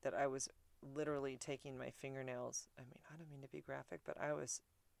 that I was literally taking my fingernails. I mean, I don't mean to be graphic, but I was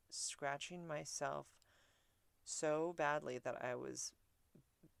scratching myself so badly that I was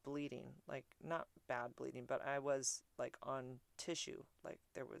bleeding, like not bad bleeding, but I was like on tissue, like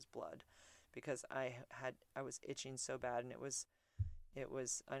there was blood because I was itching so bad, and it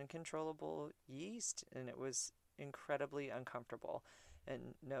was uncontrollable yeast, and it was incredibly uncomfortable,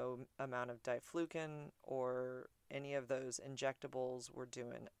 and no amount of diflucan or any of those injectables were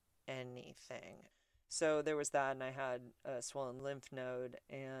doing anything. So there was that, and I had a swollen lymph node,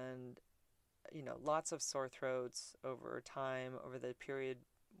 and lots of sore throats over time, over the period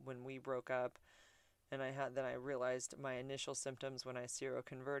when we broke up. And I realized my initial symptoms when I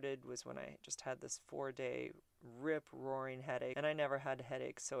seroconverted was when I just had this 4-day rip roaring headache. And I never had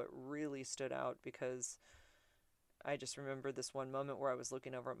headaches, so it really stood out because I just remember this one moment where I was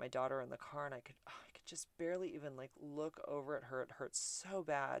looking over at my daughter in the car, and I could just barely even like look over at her. It hurt so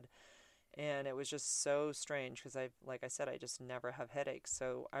bad. And it was just so strange because like I said, I just never have headaches.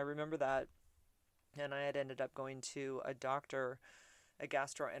 So I remember that. And I had ended up going to a doctor, a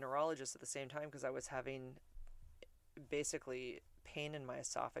gastroenterologist at the same time, because I was having basically pain in my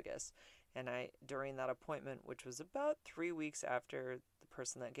esophagus. And during that appointment, which was about 3 weeks after the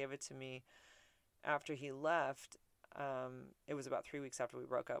person that gave it to me, after he left, it was about 3 weeks after we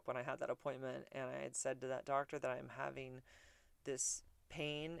broke up when I had that appointment. And I had said to that doctor that I'm having this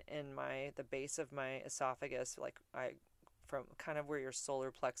pain in the base of my esophagus, like from kind of where your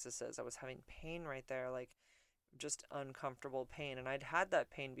solar plexus is. I was having pain right there, like just uncomfortable pain. And I'd had that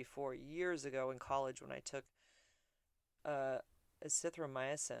pain before years ago in college when I took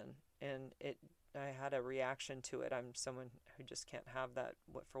azithromycin, and I had a reaction to it. I'm someone who just can't have that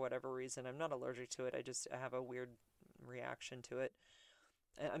for whatever reason. I'm not allergic to it. I have a weird reaction to it.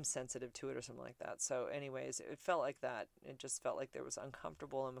 I'm sensitive to it or something like that. So anyways, it felt like that. It just felt like there was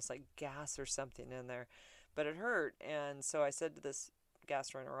uncomfortable, almost like gas or something in there, but it hurt. And so I said to this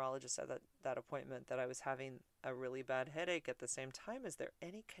gastroenterologist at that appointment that I was having a really bad headache at the same time. Is there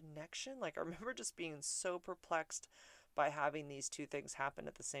any connection? Like, I remember just being so perplexed by having these two things happen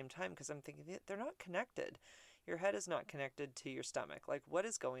at the same time, because I'm thinking they're not connected. Your head is not connected to your stomach. Like, what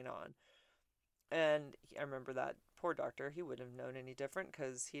is going on? And I remember that poor doctor, he wouldn't have known any different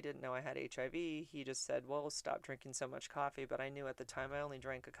because he didn't know I had HIV. He just said, well, stop drinking so much coffee. But I knew at the time I only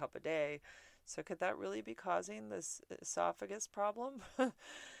drank a cup a day. So could that really be causing this esophagus problem?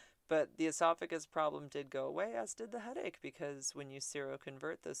 But the esophagus problem did go away, as did the headache, because when you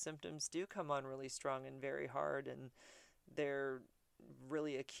seroconvert, those symptoms do come on really strong and very hard, and they're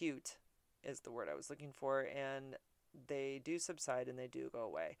really acute is the word I was looking for, and they do subside and they do go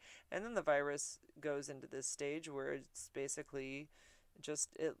away. And then the virus goes into this stage where it's basically just,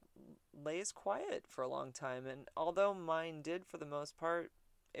 it lays quiet for a long time. And although mine did for the most part,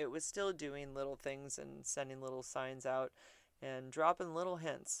 it was still doing little things and sending little signs out and dropping little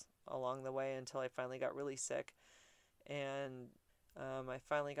hints along the way until I finally got really sick. And I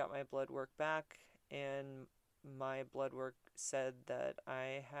finally got my blood work back, and my blood work said that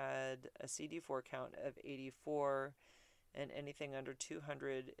I had a CD4 count of 84, and anything under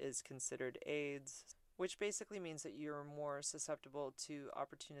 200 is considered AIDS, which basically means that you're more susceptible to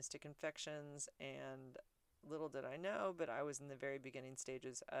opportunistic infections. And little did I know, but I was in the very beginning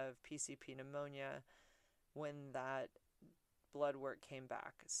stages of PCP pneumonia when that blood work came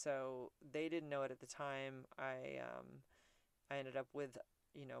back. So they didn't know it at the time. I ended up with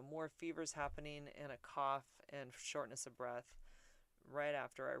more fevers happening and a cough and shortness of breath right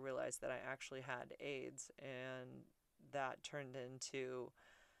after I realized that I actually had AIDS. And that turned into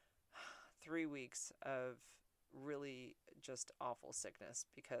 3 weeks of really just awful sickness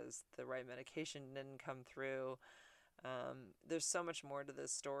because the right medication didn't come through. There's so much more to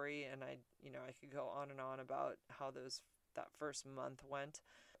this story, and I could go on and on about how that first month went.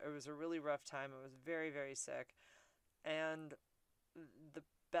 It was a really rough time. I was very, very sick. And the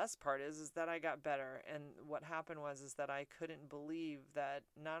best part is that I got better. And what happened is that I couldn't believe that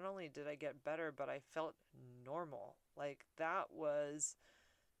not only did I get better, but I felt normal. Like, that was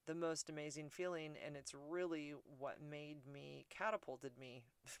the most amazing feeling, and it's really what catapulted me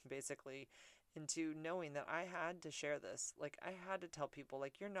basically into knowing that I had to share this. Like, I had to tell people,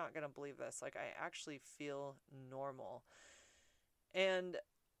 like, you're not going to believe this. Like, I actually feel normal. And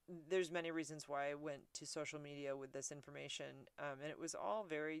there's many reasons why I went to social media with this information. And it was all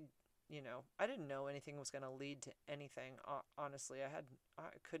very, I didn't know anything was going to lead to anything. Honestly, I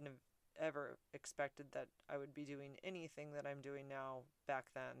couldn't have ever expected that I would be doing anything that I'm doing now back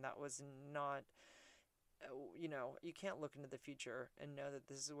then. That was not, you can't look into the future and know that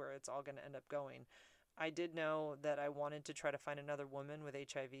this is where it's all going to end up going. I did know that I wanted to try to find another woman with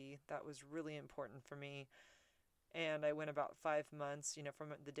HIV. That was really important for me. And I went about 5 months, from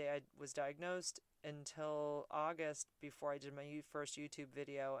the day I was diagnosed until August before I did my first YouTube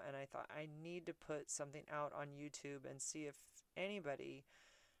video. And I thought, I need to put something out on YouTube and see if anybody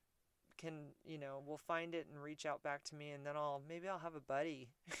can, will find it and reach out back to me, and then maybe I'll have a buddy.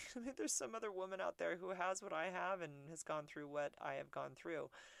 Maybe there's some other woman out there who has what I have and has gone through what I have gone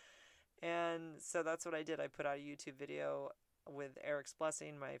through. And so that's what I did. I put out a YouTube video with Eric's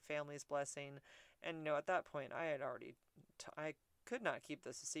blessing, my family's blessing. And, at that point, I had already, I could not keep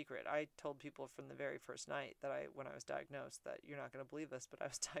this a secret. I told people from the very first night that when I was diagnosed, that you're not going to believe this, but I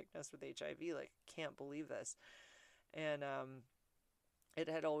was diagnosed with HIV. Like, can't believe this. And, it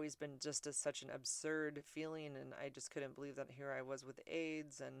had always been just such an absurd feeling, and I just couldn't believe that here I was with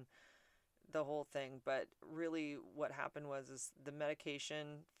AIDS and the whole thing. But really what happened was the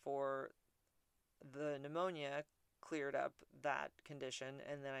medication for the pneumonia cleared up that condition,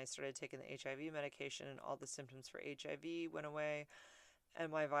 and then I started taking the HIV medication, and all the symptoms for HIV went away, and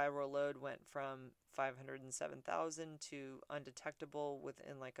my viral load went from 507,000 to undetectable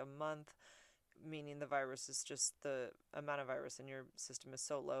within like a month, meaning the virus is just, the amount of virus in your system is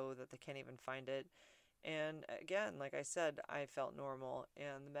so low that they can't even find it. And again, like I said, I felt normal,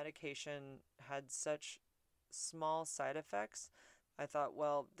 and the medication had such small side effects. I thought,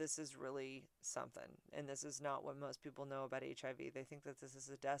 well, this is really something, and this is not what most people know about HIV. They think that this is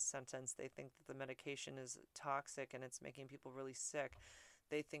a death sentence. They think that the medication is toxic and it's making people really sick.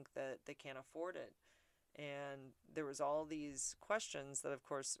 They think that they can't afford it. And there was all these questions that, of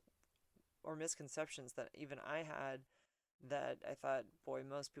course, or misconceptions that even I had, that I thought, boy,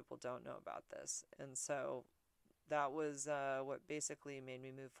 most people don't know about this. And so that was what basically made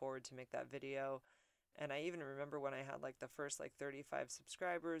me move forward to make that video. And I even remember when I had like the first 35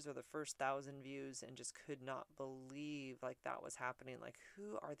 subscribers or the first 1,000 views, and just could not believe like that was happening. Like,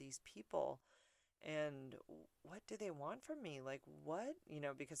 who are these people? And what do they want from me? Like, what?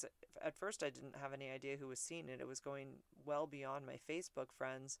 Because at first I didn't have any idea who was seeing it. It was going well beyond my Facebook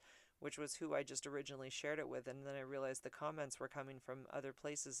friends, which was who I just originally shared it with. And then I realized the comments were coming from other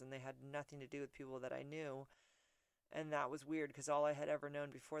places, and they had nothing to do with people that I knew. And that was weird, because all I had ever known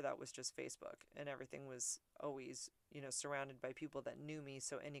before that was just Facebook, and everything was always, surrounded by people that knew me.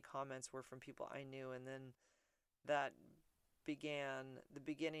 So any comments were from people I knew. And then that began the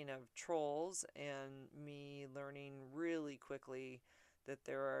beginning of trolls, and me learning really quickly that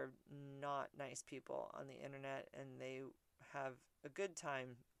there are not nice people on the internet, and they have a good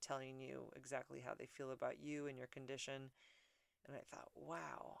time telling you exactly how they feel about you and your condition. And I thought,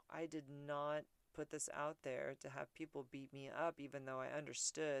 wow, I did not put this out there to have people beat me up, even though I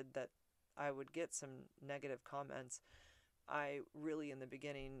understood that I would get some negative comments. I really, in the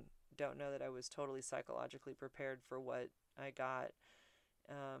beginning, don't know that I was totally psychologically prepared for what I got.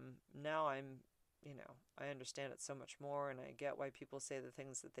 Now I understand it so much more, and I get why people say the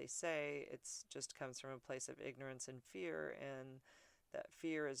things that they say. It's just comes from a place of ignorance and fear, and that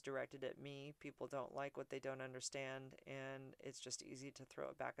fear is directed at me. People don't like what they don't understand, and it's just easy to throw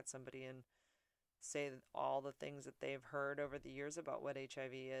it back at somebody and say all the things that they've heard over the years about what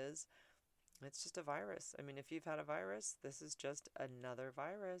HIV is. It's just a virus. I mean, if you've had a virus, this is just another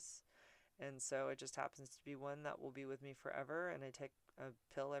virus. And so it just happens to be one that will be with me forever. And I take a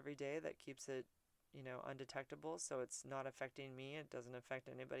pill every day that keeps it, undetectable. So it's not affecting me. It doesn't affect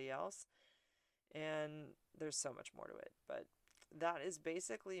anybody else. And there's so much more to it. But that is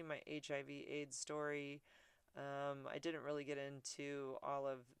basically my HIV/AIDS story. I didn't really get into all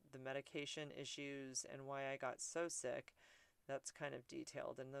of the medication issues and why I got so sick. That's kind of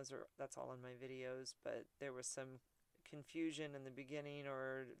detailed, and that's all in my videos. But there was some confusion in the beginning,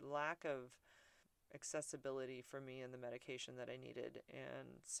 or lack of accessibility for me in the medication that I needed.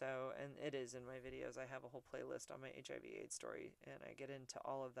 And it is in my videos. I have a whole playlist on my HIV/AIDS story, and I get into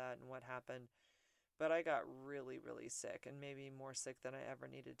all of that and what happened. But I got really, really sick, and maybe more sick than I ever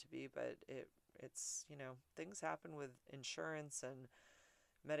needed to be. But it's things happen with insurance and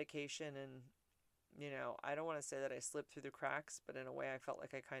medication, and I don't want to say that I slipped through the cracks, but in a way I felt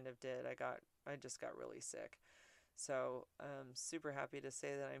like I kind of did. I just got really sick. So I'm super happy to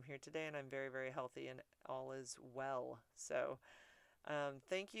say that I'm here today, and I'm very, very healthy, and all is well. So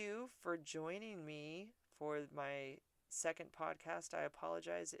thank you for joining me for my second podcast. I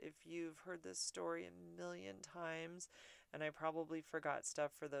apologize if you've heard this story a million times, and I probably forgot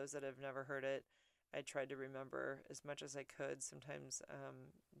stuff for those that have never heard it. I tried to remember as much as I could, sometimes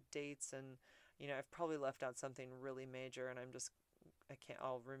dates, and I've probably left out something really major, and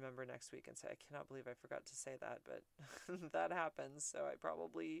I'll remember next week and say, I cannot believe I forgot to say that, but that happens. So I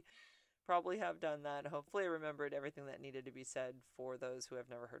probably probably have done that. Hopefully, I remembered everything that needed to be said for those who have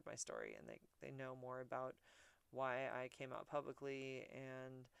never heard my story and they know more about why I came out publicly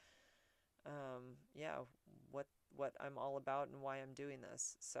and yeah, what I'm all about and why I'm doing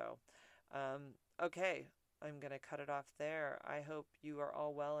this. So, okay, I'm gonna cut it off there. I hope you are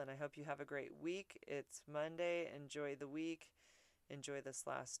all well, and I hope you have a great week. It's Monday. Enjoy the week. Enjoy this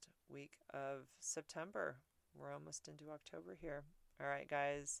last week of September. We're almost into October here. All right,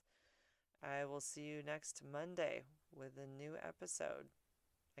 guys. I will see you next Monday with a new episode.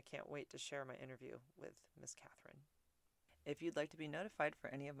 I can't wait to share my interview with Miss Catherine. If you'd like to be notified for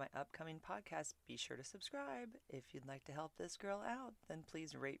any of my upcoming podcasts, be sure to subscribe. If you'd like to help this girl out, then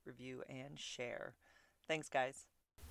please rate, review, and share. Thanks, guys.